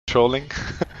trolling.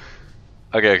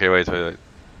 Okay, wait.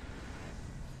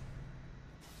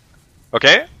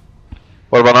 Okay?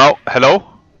 What about now? Hello?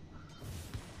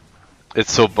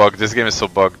 It's so bugged. This game is so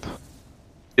bugged.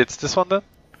 It's this one then?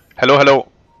 Hello.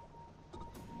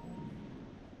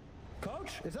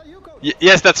 Coach, is that you, Coach?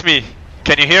 Yes, that's me.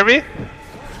 Can you hear me?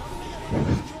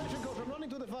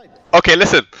 Okay,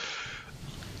 listen.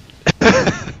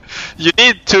 You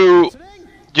need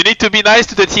to be nice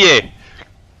to the TA,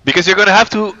 because you're gonna have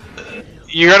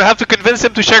to convince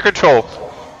him to share control,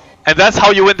 and that's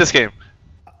how you win this game.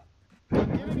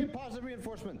 Giving him positive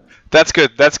reinforcement. That's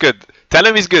good. Tell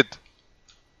him he's good.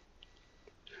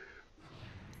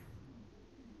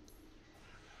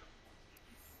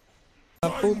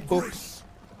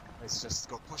 Let's just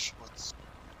go push what's.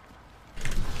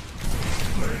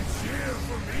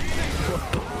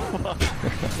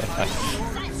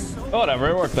 Whatever,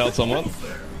 it worked out somewhat.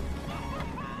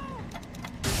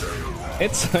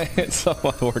 It's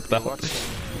somewhat worked out.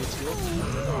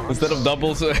 Instead of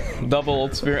double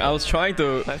ult spear, I was trying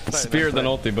to spear the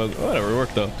ulti, but whatever, it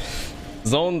worked out.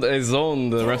 Zoned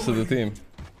the rest of the team.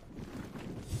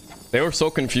 They were so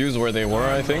confused where they were,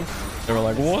 I think. They were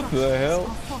like, what the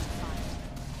hell?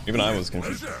 Even I was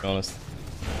confused, to be honest.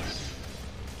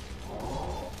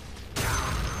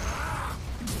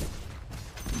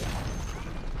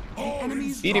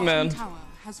 Eaty man.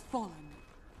 Has fallen.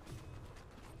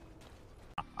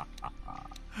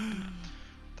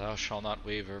 Thou shalt not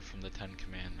waver from the 10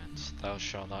 Commandments. Thou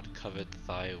shalt not covet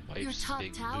thy wife's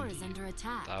big booty. Under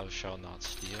attack. Thou shalt not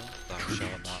steal. Thou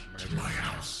shalt not murder.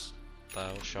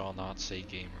 Thou shalt not say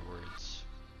gamer words.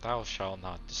 Thou shalt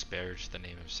not disparage the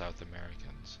name of South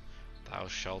Americans. Thou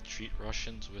shalt treat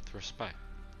Russians with respect.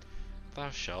 Thou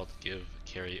shalt give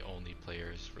carry-only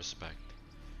players respect.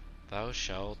 Thou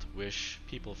shalt wish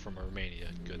people from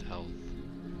Romania good health.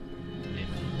 Amen.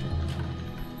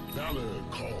 Valor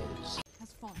calls.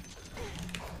 Has fallen.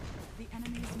 The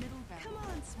enemy's middle barrel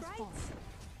has fallen.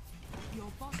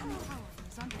 Your bottom tower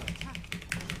is under attack.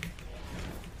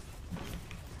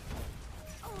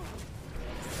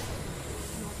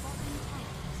 Your bottom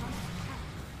tower is under attack.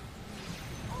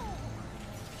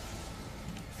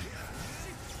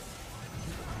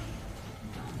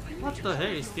 What the hell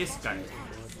is this guy?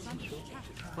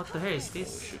 What the hell is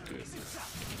this?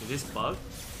 Is this bug?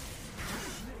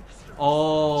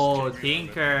 Oh,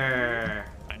 Tinker!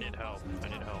 I need help.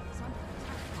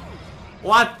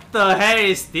 What the hell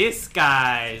is this,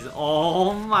 guys?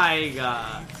 Oh my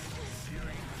god!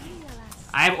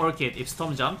 I have Orchid. If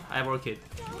Storm jump, I have Orchid.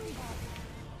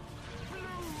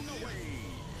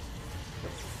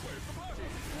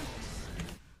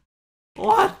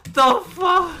 What the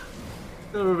fuck?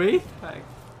 The wraith pact.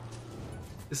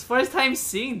 It's first time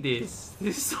seeing this.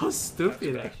 This is so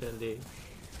stupid, actually.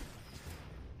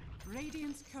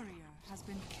 Radiant's courier has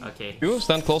been killed. Okay. You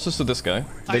stand closest to this guy.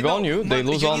 They go on you, they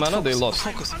lose all mana, they lost.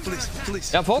 Focus,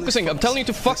 please. Yeah, focusing. I'm telling you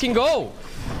to fucking go.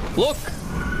 Look.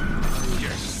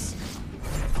 Yes.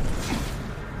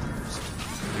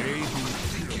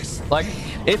 Like,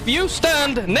 if you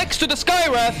stand next to the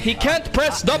Skywrath, he can't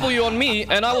press W on me,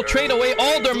 and I will trade away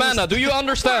all their mana. Do you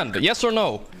understand? Yes or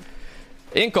no?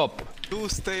 Inkop. Do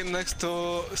stay next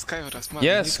to Skywrath, man.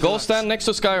 Yes, go stand next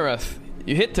to Skywrath.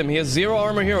 You hit him, he has 0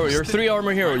 armor hero, you're 3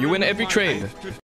 armor hero, you win every trade.